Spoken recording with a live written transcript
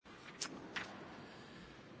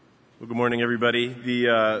Well, good morning, everybody.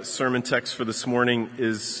 The sermon text for this morning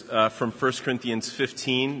is from 1 Corinthians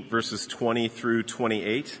 15, verses 20 through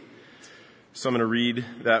 28. So I'm going to read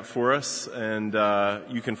that for us, and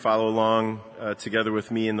you can follow along together with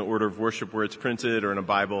me in the order of worship where it's printed or in a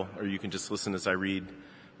Bible, or you can just listen as I read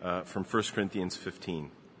from 1 Corinthians 15.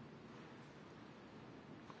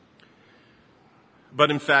 But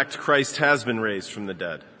in fact, Christ has been raised from the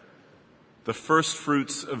dead, the first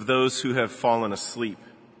fruits of those who have fallen asleep.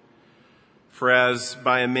 For as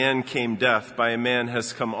by a man came death, by a man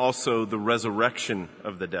has come also the resurrection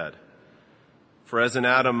of the dead. For as in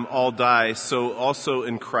Adam all die, so also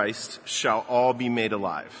in Christ shall all be made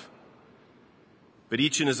alive. But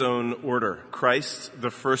each in his own order. Christ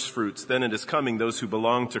the firstfruits, then it is coming those who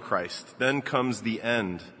belong to Christ. Then comes the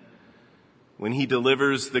end, when he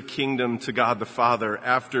delivers the kingdom to God the Father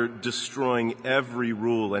after destroying every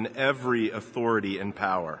rule and every authority and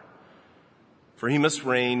power. For he must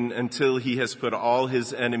reign until he has put all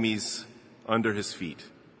his enemies under his feet.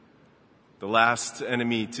 The last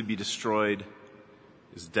enemy to be destroyed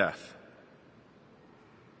is death.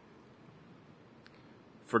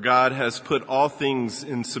 For God has put all things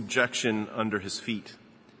in subjection under his feet.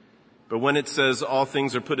 But when it says all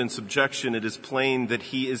things are put in subjection, it is plain that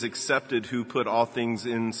he is accepted who put all things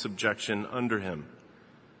in subjection under him.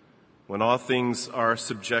 When all things are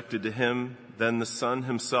subjected to him, then the Son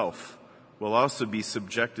himself will also be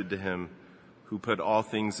subjected to him who put all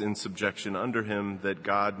things in subjection under him, that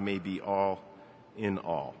God may be all in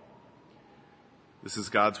all. This is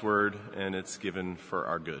God's word, and it's given for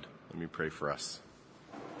our good. Let me pray for us.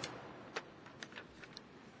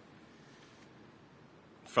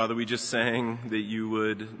 Father, we just sang that you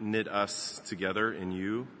would knit us together in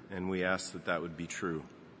you, and we ask that that would be true.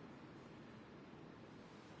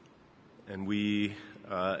 And we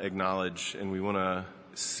acknowledge and we want to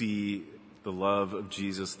see the love of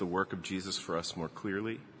Jesus, the work of Jesus for us more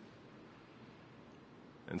clearly.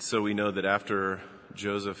 And so we know that after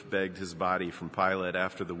Joseph begged his body from Pilate,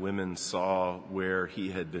 after the women saw where he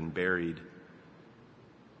had been buried,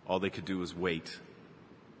 all they could do was wait.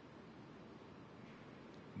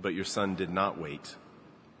 But your Son did not wait.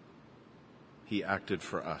 He acted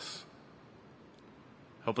for us.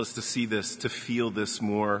 Help us to see this, to feel this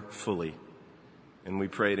more fully. And we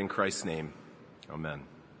pray it in Christ's name. Amen.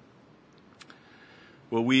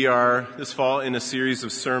 Well, we are this fall in a series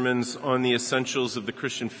of sermons on the essentials of the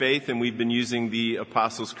Christian faith, and we've been using the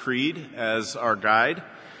Apostles' Creed as our guide.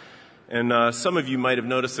 And some of you might have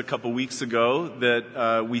noticed a couple weeks ago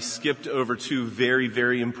that we skipped over two very,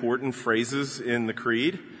 very important phrases in the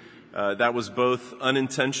Creed. That was both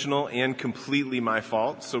unintentional and completely my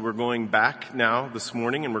fault. So we're going back now this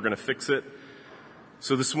morning, and we're going to fix it.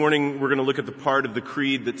 So this morning, we're going to look at the part of the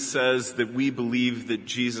Creed that says that we believe that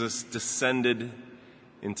Jesus descended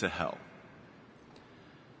into hell.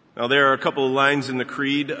 Now, there are a couple of lines in the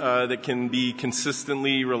Creed that can be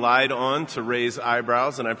consistently relied on to raise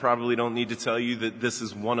eyebrows, and I probably don't need to tell you that this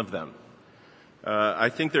is one of them. I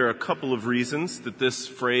think there are a couple of reasons that this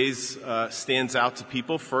phrase stands out to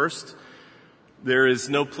people. First, there is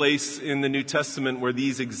no place in the New Testament where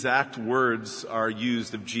these exact words are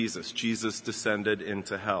used of Jesus. Jesus descended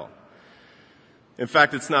into hell. In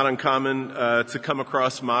fact, it's not uncommon to come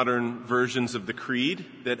across modern versions of the Creed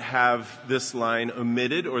that have this line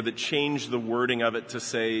omitted or that change the wording of it to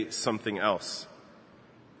say something else.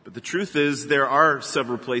 But the truth is, there are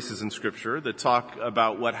several places in Scripture that talk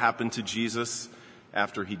about what happened to Jesus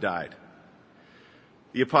after he died.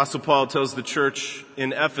 The Apostle Paul tells the church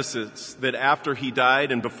in Ephesus that after he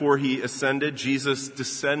died and before he ascended, Jesus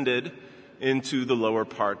descended into the lower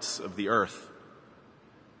parts of the earth.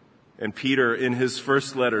 And Peter, in his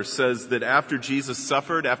first letter, says that after Jesus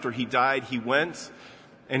suffered, after he died, he went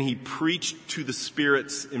and he preached to the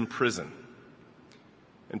spirits in prison.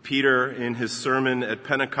 And Peter, in his sermon at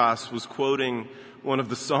Pentecost, was quoting one of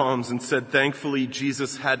the Psalms and said, "Thankfully,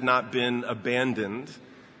 Jesus had not been abandoned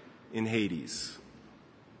in Hades."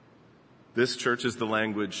 This, church, is the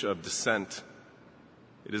language of descent.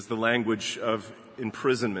 It is the language of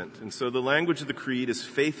imprisonment. And so the language of the Creed is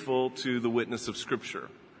faithful to the witness of Scripture.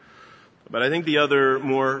 But I think the other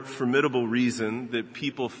more formidable reason that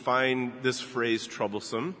people find this phrase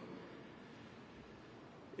troublesome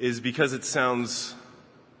is because it sounds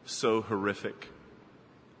so horrific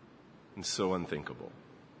and so unthinkable.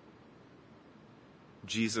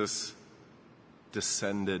 Jesus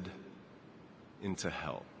descended into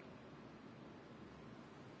hell.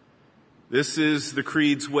 This is the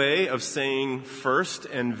Creed's way of saying first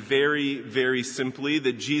and very, very simply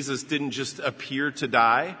that Jesus didn't just appear to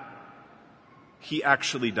die. He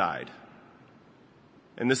actually died.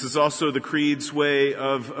 And this is also the creed's way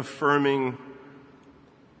of affirming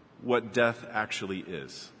what death actually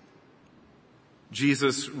is.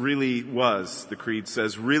 Jesus really was, the creed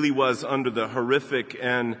says, really was under the horrific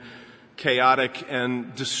and chaotic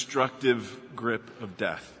and destructive grip of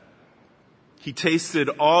death. He tasted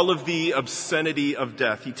all of the obscenity of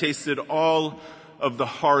death. He tasted all of the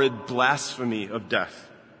horrid blasphemy of death.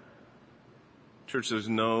 Church, there's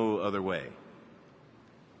no other way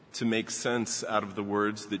to make sense out of the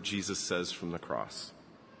words that Jesus says from the cross.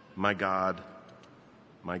 My God,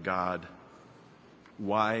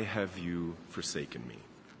 why have you forsaken me?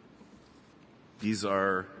 These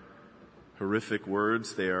are horrific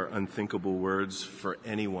words. They are unthinkable words for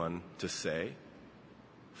anyone to say,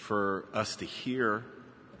 for us to hear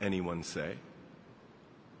anyone say.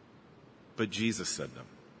 But Jesus said them.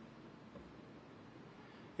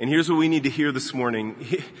 And here's what we need to hear this morning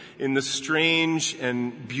in the strange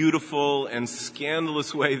and beautiful and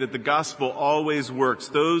scandalous way that the gospel always works.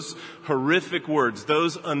 Those horrific words,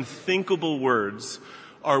 those unthinkable words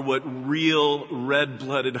are what real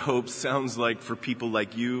red-blooded hope sounds like for people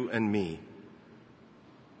like you and me.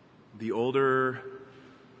 The older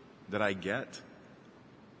that I get,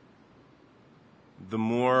 the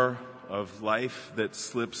more of life that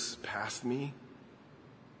slips past me,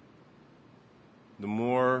 the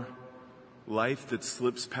more life that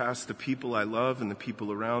slips past the people I love and the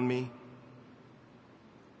people around me,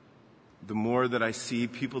 the more that I see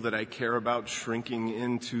people that I care about shrinking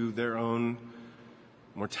into their own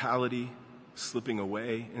mortality, slipping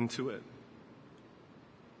away into it,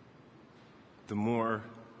 the more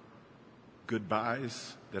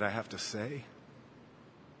goodbyes that I have to say,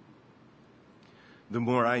 the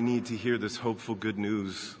more I need to hear this hopeful good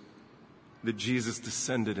news that Jesus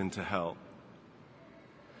descended into hell.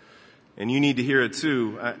 And you need to hear it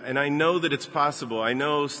too. And I know that it's possible. I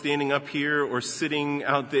know standing up here or sitting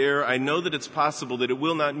out there, I know that it's possible that it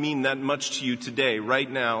will not mean that much to you today,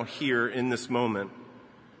 right now, here in this moment.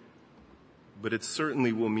 But it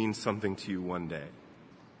certainly will mean something to you one day.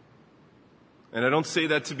 And I don't say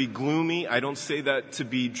that to be gloomy. I don't say that to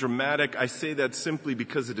be dramatic. I say that simply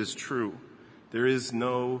because it is true. There is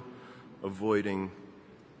no avoiding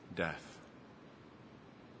death.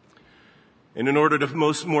 And in order to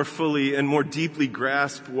more fully and more deeply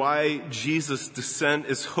grasp why Jesus' descent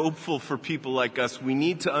is hopeful for people like us, we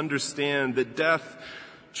need to understand that death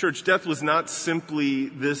was not simply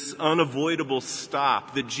this unavoidable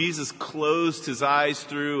stop that Jesus closed his eyes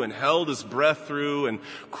through and held his breath through and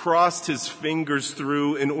crossed his fingers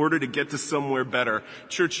through in order to get to somewhere better.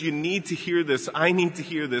 Church, you need to hear this. I need to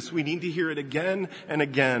hear this. We need to hear it again and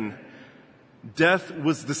again. Death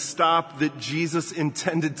was the stop that Jesus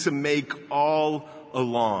intended to make all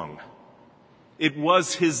along. It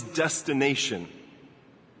was his destination.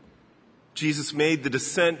 Jesus made the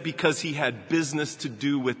descent because he had business to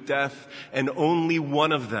do with death, and only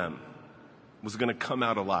one of them was going to come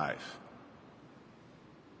out alive.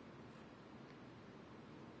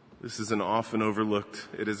 This is an often overlooked,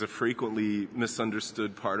 it is a frequently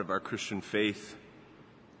misunderstood part of our Christian faith.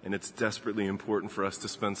 And it's desperately important for us to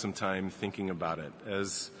spend some time thinking about it.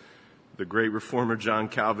 As the great reformer John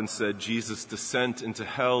Calvin said, Jesus' descent into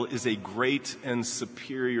hell is a great and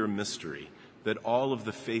superior mystery that all of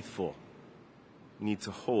the faithful need to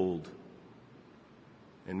hold.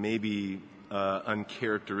 And maybe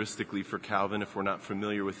uncharacteristically for Calvin, if we're not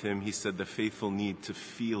familiar with him, he said the faithful need to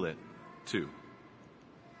feel it too.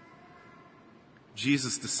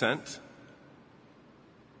 Jesus' descent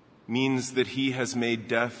means that he has made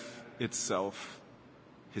death itself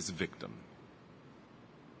his victim.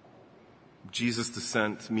 Jesus'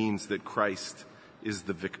 descent means that Christ is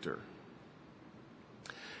the victor.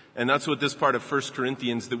 And that's what this part of 1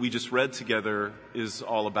 Corinthians that we just read together is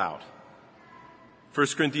all about. 1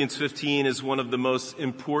 Corinthians 15 is one of the most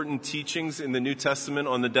important teachings in the New Testament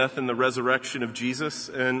on the death and the resurrection of Jesus.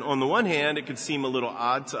 And on the one hand, it could seem a little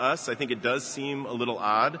odd to us. I think it does seem a little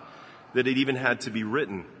odd that it even had to be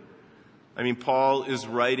written. I mean, Paul is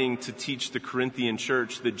writing to teach the Corinthian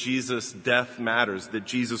church that Jesus' death matters, that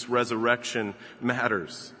Jesus' resurrection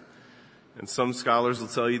matters. And some scholars will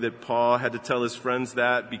tell you that Paul had to tell his friends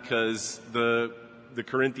that because the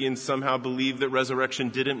Corinthians somehow believed that resurrection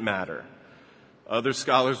didn't matter. Other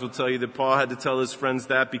scholars will tell you that Paul had to tell his friends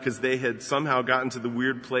that because they had somehow gotten to the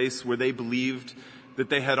weird place where they believed that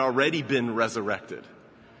they had already been resurrected.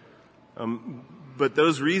 But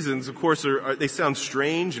those reasons, of course, they sound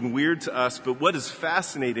strange and weird to us, but what is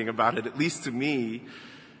fascinating about it, at least to me,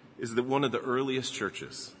 is that one of the earliest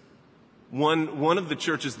churches, one of the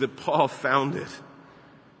churches that Paul founded,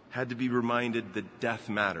 had to be reminded that death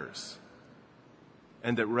matters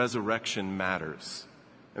and that resurrection matters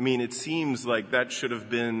I mean, it seems like that should have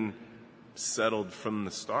been settled from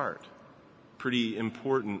the start. Pretty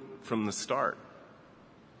important from the start.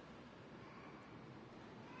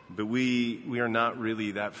 But we are not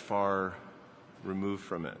really that far removed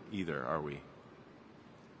from it either, are we?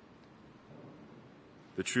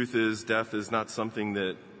 The truth is, death is not something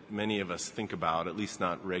that many of us think about, at least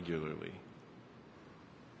not regularly.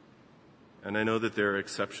 And I know that there are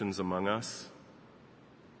exceptions among us,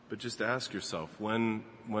 but just ask yourself, when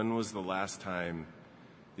was the last time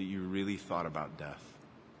that you really thought about death?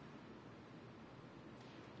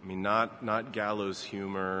 I mean, not gallows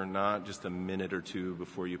humor, not just a minute or two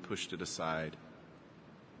before you pushed it aside.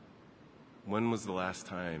 When was the last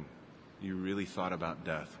time you really thought about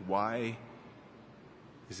death? Why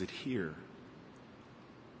is it here?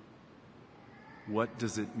 What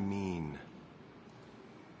does it mean?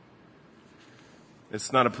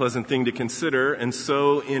 It's not a pleasant thing to consider, and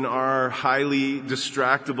so in our highly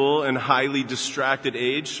distractible and highly distracted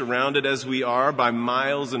age, surrounded as we are by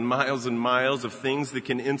miles and miles and miles of things that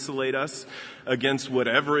can insulate us against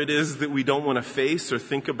whatever it is that we don't want to face or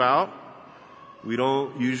think about, we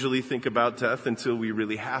don't usually think about death until we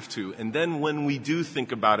really have to. And then when we do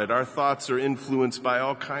think about it, our thoughts are influenced by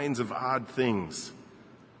all kinds of odd things.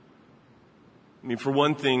 I mean, for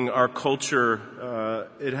one thing, our culture,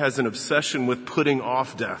 it has an obsession with putting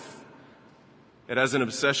off death. It has an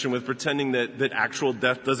obsession with pretending that actual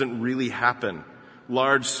death doesn't really happen.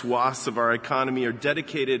 Large swaths of our economy are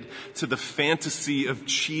dedicated to the fantasy of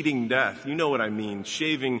cheating death. You know what I mean.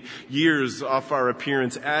 Shaving years off our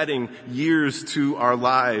appearance, adding years to our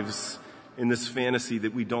lives in this fantasy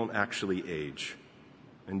that we don't actually age.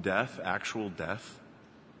 And death, actual death,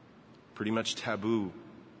 pretty much taboo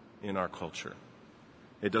in our culture.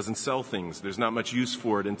 It doesn't sell things. There's not much use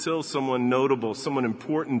for it until someone notable, someone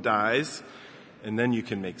important dies, and then you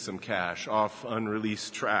can make some cash off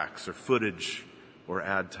unreleased tracks or footage or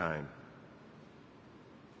ad time.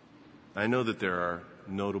 I know that there are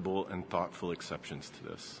notable and thoughtful exceptions to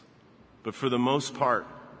this. But for the most part,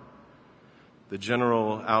 the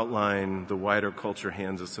general outline the wider culture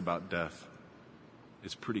hands us about death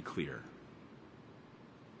is pretty clear.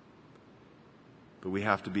 But we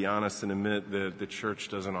have to be honest and admit that the church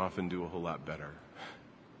doesn't often do a whole lot better.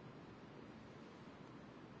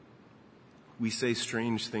 We say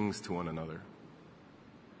strange things to one another.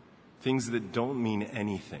 Things that don't mean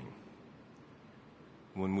anything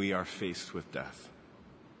when we are faced with death.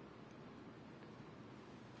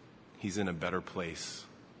 He's in a better place.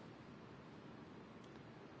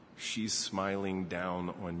 She's smiling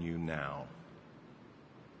down on you now.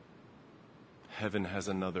 Heaven has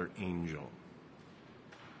another angel.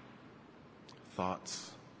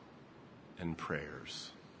 Thoughts and prayers.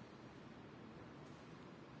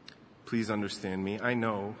 Please understand me. I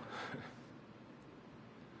know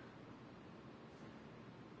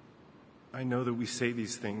that we say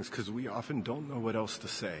these things because we often don't know what else to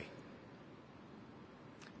say.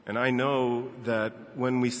 And I know that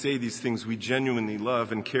when we say these things, we genuinely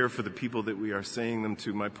love and care for the people that we are saying them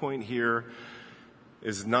to. My point here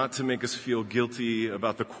is not to make us feel guilty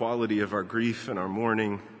about the quality of our grief and our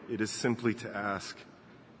mourning. It is simply to ask,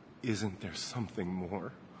 isn't there something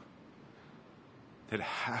more that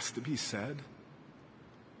has to be said?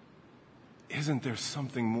 Isn't there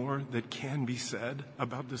something more that can be said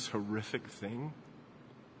about this horrific thing?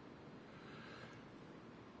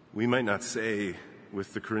 We might not say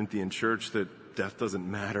with the Corinthian church that death doesn't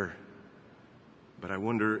matter, but I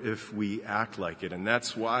wonder if we act like it. And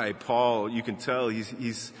that's why Paul, you can tell,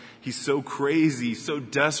 he's so crazy, so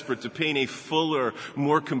desperate to paint a fuller,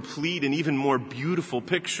 more complete, and even more beautiful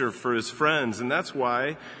picture for his friends. And that's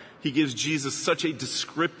why he gives Jesus such a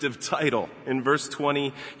descriptive title. In verse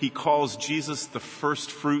 20, he calls Jesus the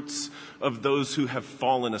first fruits of those who have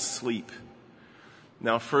fallen asleep.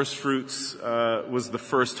 Now, first fruits was the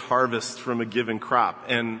first harvest from a given crop.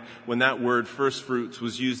 And when that word first fruits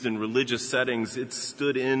was used in religious settings, it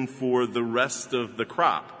stood in for the rest of the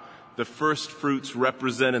crop. The first fruits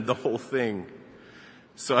represented the whole thing.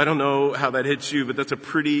 So I don't know how that hits you, but that's a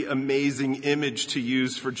pretty amazing image to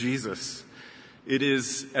use for Jesus. It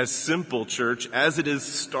is as simple, church, as it is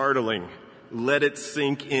startling. Let it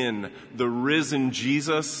sink in. The risen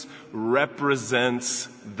Jesus represents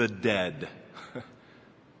the dead.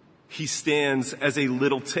 He stands as a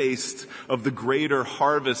little taste of the greater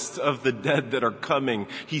harvest of the dead that are coming.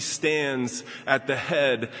 He stands at the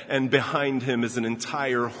head, and behind him is an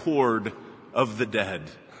entire horde of the dead.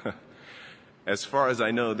 As far as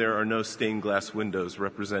I know, there are no stained glass windows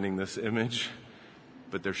representing this image,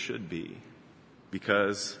 but there should be.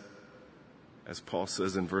 Because, as Paul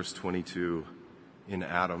says in verse 22, in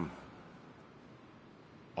Adam,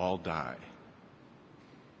 all die.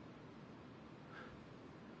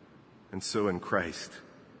 And so in Christ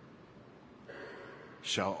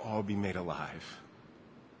shall all be made alive.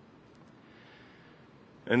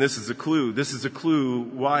 And this is a clue. This is a clue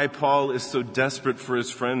why Paul is so desperate for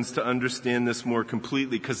his friends to understand this more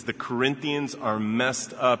completely, because the Corinthians are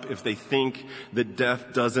messed up if they think that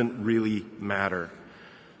death doesn't really matter.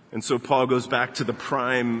 And so Paul goes back to the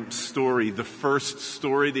prime story, the first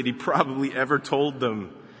story that he probably ever told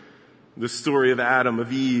them. The story of Adam,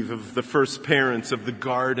 of Eve, of the first parents, of the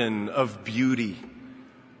garden, of beauty.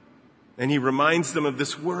 And he reminds them of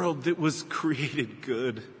this world that was created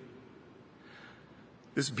good.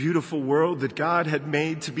 This beautiful world that God had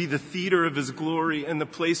made to be the theater of his glory and the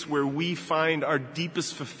place where we find our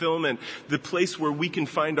deepest fulfillment, the place where we can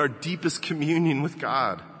find our deepest communion with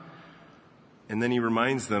God. And then he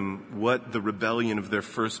reminds them what the rebellion of their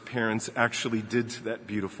first parents actually did to that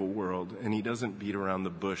beautiful world. And he doesn't beat around the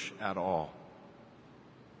bush at all.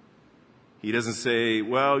 He doesn't say,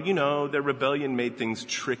 well, their rebellion made things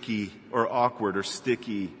tricky or awkward or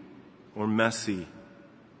sticky or messy.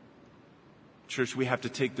 Church, we have to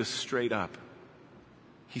take this straight up.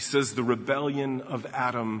 He says the rebellion of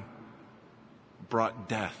Adam brought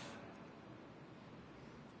death.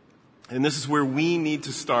 And this is where we need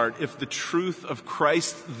to start if the truth of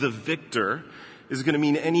Christ the victor is going to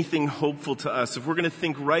mean anything hopeful to us. If we're going to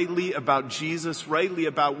think rightly about Jesus, rightly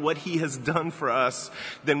about what he has done for us,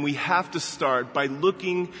 then we have to start by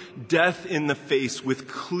looking death in the face with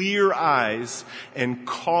clear eyes and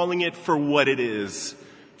calling it for what it is.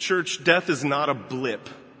 Church, death is not a blip.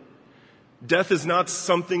 Death is not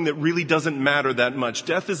something that really doesn't matter that much.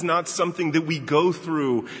 Death is not something that we go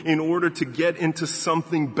through in order to get into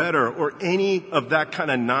something better or any of that kind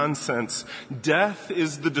of nonsense. Death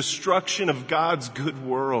is the destruction of God's good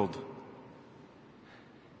world.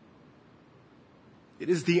 It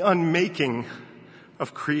is the unmaking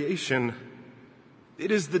of creation. It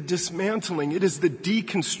is the dismantling. It is the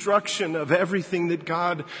deconstruction of everything that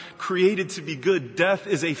God created to be good. Death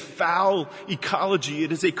is a foul ecology.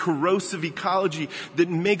 It is a corrosive ecology that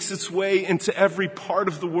makes its way into every part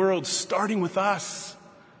of the world, starting with us.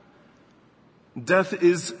 Death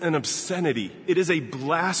is an obscenity. It is a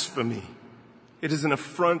blasphemy. It is an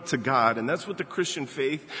affront to God. And that's what the Christian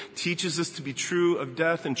faith teaches us to be true of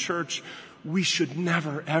death. And church, we should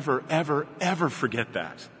never, ever, ever, ever forget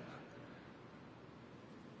that.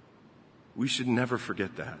 We should never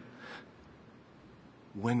forget that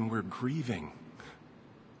when we're grieving.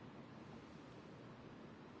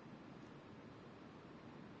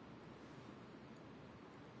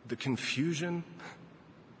 The confusion,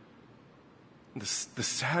 the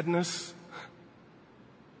sadness,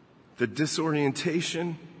 the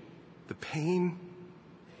disorientation, the pain,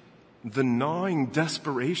 the gnawing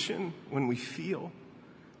desperation when we feel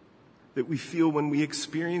when we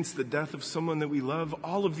experience the death of someone that we love,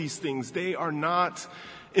 all of these things, they are not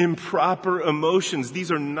improper emotions.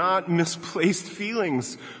 These are not misplaced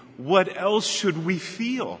feelings. What else should we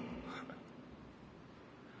feel?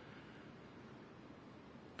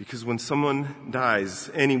 Because when someone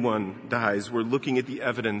dies, anyone dies, we're looking at the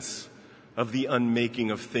evidence of the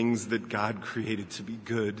unmaking of things that God created to be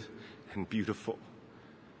good and beautiful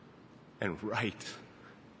and right.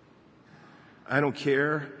 I don't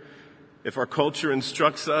care if our culture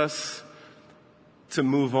instructs us to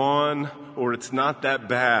move on or it's not that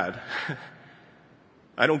bad.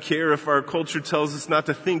 I don't care if our culture tells us not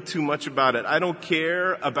to think too much about it. I don't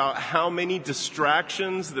care about how many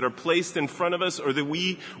distractions that are placed in front of us or that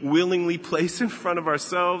we willingly place in front of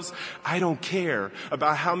ourselves. I don't care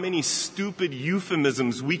about how many stupid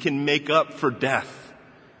euphemisms we can make up for death.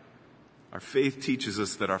 Our faith teaches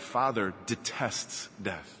us that our Father detests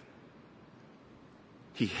death.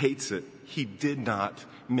 He hates it. He did not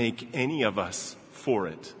make any of us for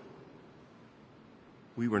it.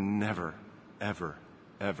 We were never, ever,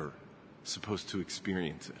 ever supposed to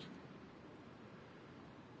experience it.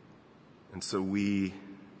 And so we,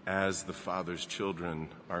 as the Father's children,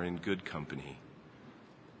 are in good company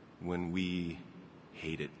when we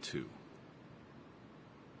hate it too.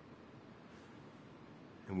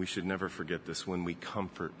 And we should never forget this when we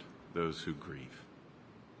comfort those who grieve.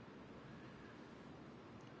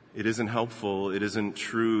 It isn't helpful, it isn't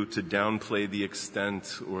true to downplay the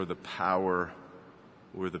extent or the power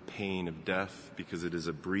or the pain of death because it is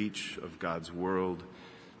a breach of God's world.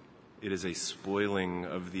 It is a spoiling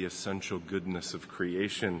of the essential goodness of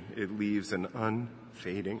creation. It leaves an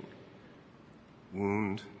unfading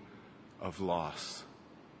wound of loss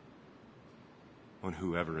on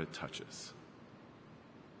whoever it touches.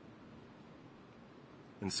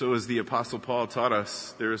 And so as the Apostle Paul taught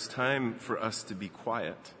us, there is time for us to be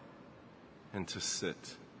quiet and to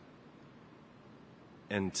sit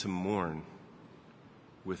and to mourn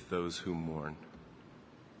with those who mourn.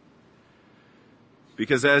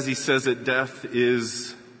 Because as he says it, death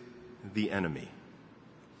is the enemy.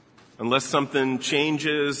 Unless something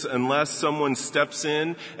changes, unless someone steps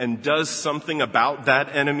in and does something about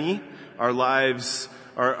that enemy, our lives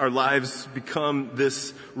become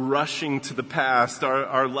this rushing to the past.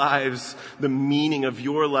 Our lives, the meaning of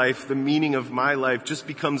your life, the meaning of my life, just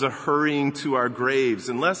becomes a hurrying to our graves.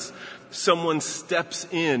 Unless someone steps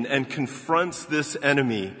in and confronts this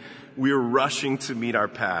enemy, we are rushing to meet our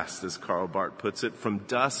past, as Karl Barth puts it. From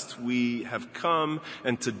dust we have come,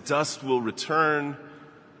 and to dust we'll return.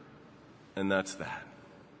 And that's that.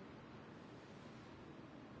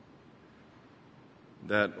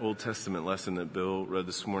 That Old Testament lesson that Bill read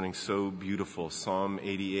this morning, so beautiful, Psalm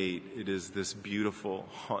 88. It is this beautiful,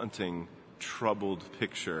 haunting, troubled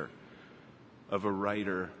picture of a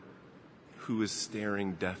writer who is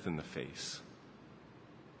staring death in the face.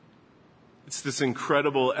 It's this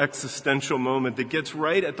incredible existential moment that gets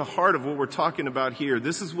right at the heart of what we're talking about here.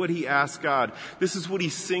 This is what he asks God. This is what he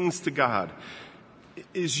sings to God.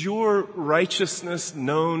 Is your righteousness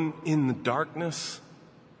known in the darkness?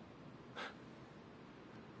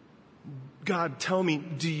 God, tell me,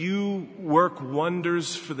 do you work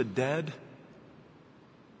wonders for the dead?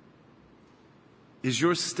 Is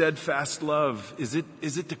your steadfast love, is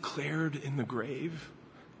it declared in the grave?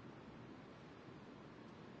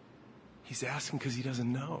 He's asking because he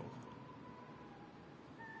doesn't know.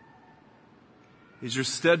 Is your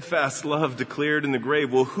steadfast love declared in the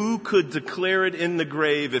grave? Well, who could declare it in the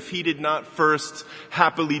grave if he did not first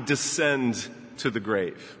happily descend to the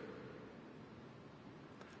grave?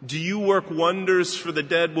 Do you work wonders for the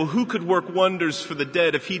dead? Well, who could work wonders for the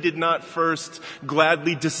dead if he did not first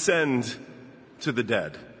gladly descend to the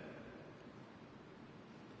dead?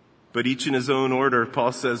 But each in his own order,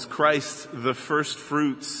 Paul says, Christ the first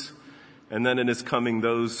fruits, and then in his coming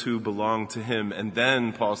those who belong to him. And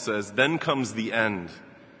then, Paul says, then comes the end,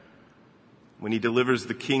 when he delivers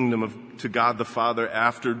the kingdom to God the Father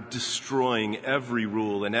after destroying every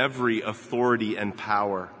rule and every authority and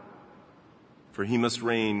power. For he must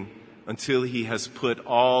reign until he has put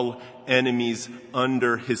all enemies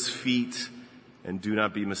under his feet. And do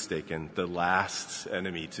not be mistaken, the last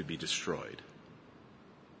enemy to be destroyed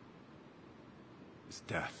is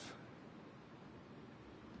death.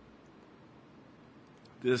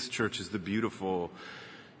 This, church, is the beautiful,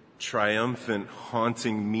 triumphant,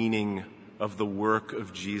 haunting meaning of the work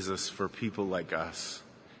of Jesus for people like us.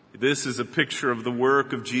 This is a picture of the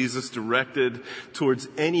work of Jesus directed towards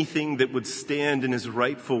anything that would stand in his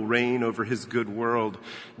rightful reign over his good world.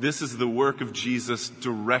 This is the work of Jesus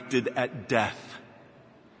directed at death.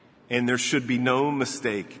 And there should be no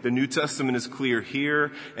mistake. The New Testament is clear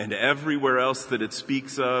here and everywhere else that it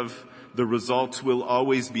speaks of. The results will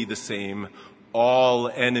always be the same. All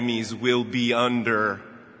enemies will be under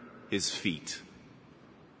his feet.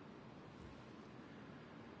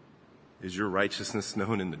 Is your righteousness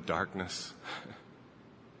known in the darkness?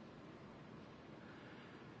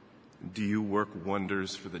 Do you work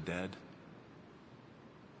wonders for the dead?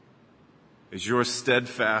 Is your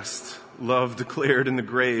steadfast love declared in the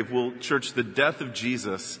grave? Well, church, the death of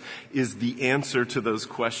Jesus is the answer to those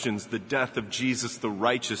questions. The death of Jesus, the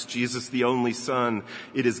righteous, Jesus, the only Son.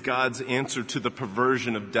 It is God's answer to the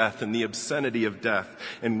perversion of death and the obscenity of death.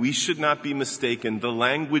 And we should not be mistaken. The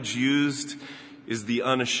language used is the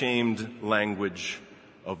unashamed language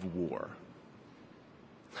of war.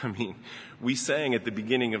 I mean, we sang at the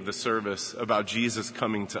beginning of the service about Jesus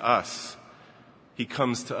coming to us. He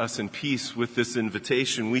comes to us in peace with this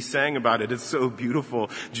invitation. We sang about it. It's so beautiful.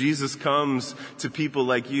 Jesus comes to people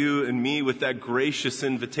like you and me with that gracious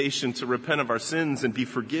invitation to repent of our sins and be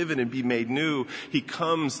forgiven and be made new. He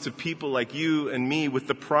comes to people like you and me with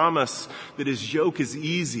the promise that his yoke is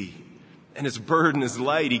easy and his burden is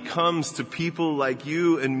light. He comes to people like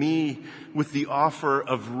you and me with the offer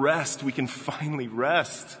of rest. We can finally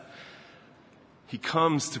rest. He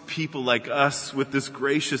comes to people like us with this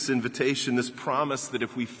gracious invitation, this promise that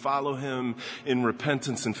if we follow him in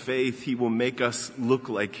repentance and faith, he will make us look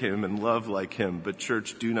like him and love like him. But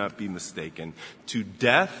church, do not be mistaken. To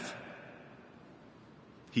death,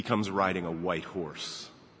 he comes riding a white horse.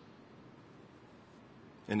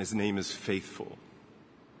 And his name is Faithful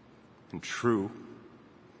and True.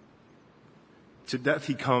 To death,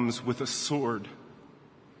 he comes with a sword,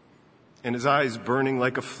 and his eyes burning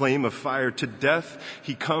like a flame of fire. To death,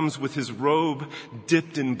 he comes with his robe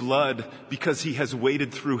dipped in blood because he has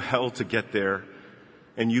waded through hell to get there.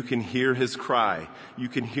 And you can hear his cry. You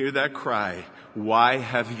can hear that cry, "Why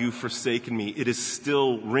have you forsaken me?" It is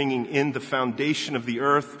still ringing in the foundation of the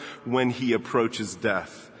earth when he approaches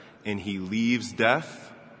death. And he leaves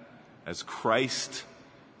death as Christ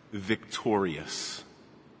victorious.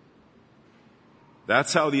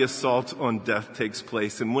 That's how the assault on death takes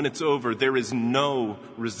place. And when it's over, there is no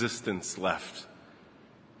resistance left.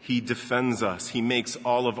 He defends us. He makes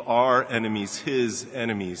all of our enemies his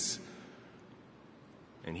enemies.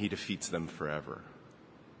 And he defeats them forever.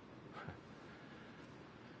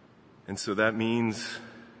 And so that means,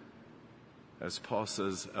 as Paul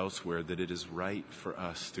says elsewhere, that it is right for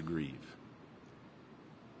us to grieve.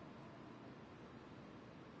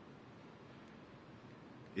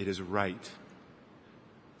 It is right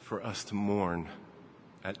for us to mourn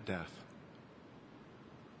at death,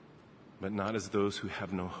 but not as those who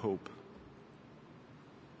have no hope.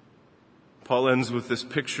 Paul ends with this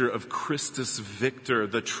picture of Christus Victor,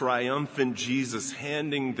 the triumphant Jesus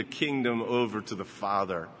handing the kingdom over to the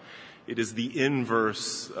Father. It is the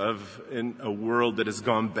inverse of a world that has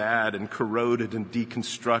gone bad and corroded and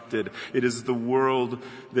deconstructed. It is the world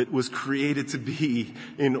that was created to be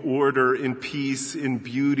in order, in peace, in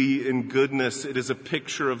beauty, in goodness. It is a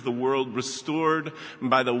picture of the world restored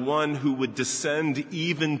by the one who would descend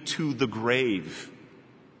even to the grave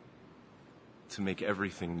to make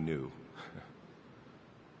everything new.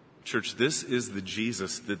 Church, this is the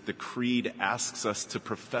Jesus that the Creed asks us to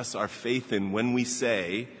profess our faith in when we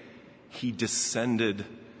say, he descended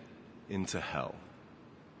into hell.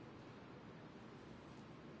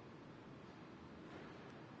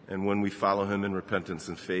 And when we follow him in repentance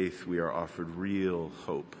and faith, we are offered real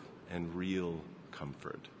hope and real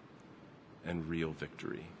comfort and real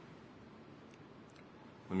victory.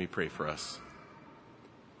 Let me pray for us.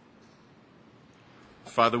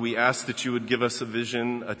 Father, we ask that you would give us a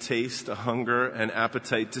vision, a taste, a hunger, an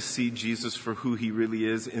appetite to see Jesus for who he really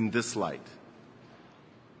is in this light.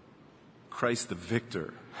 Christ the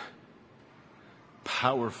victor,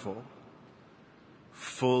 powerful,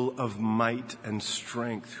 full of might and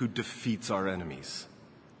strength, who defeats our enemies.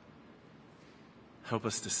 Help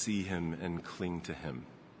us to see him and cling to him.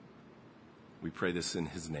 We pray this in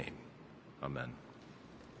his name. Amen.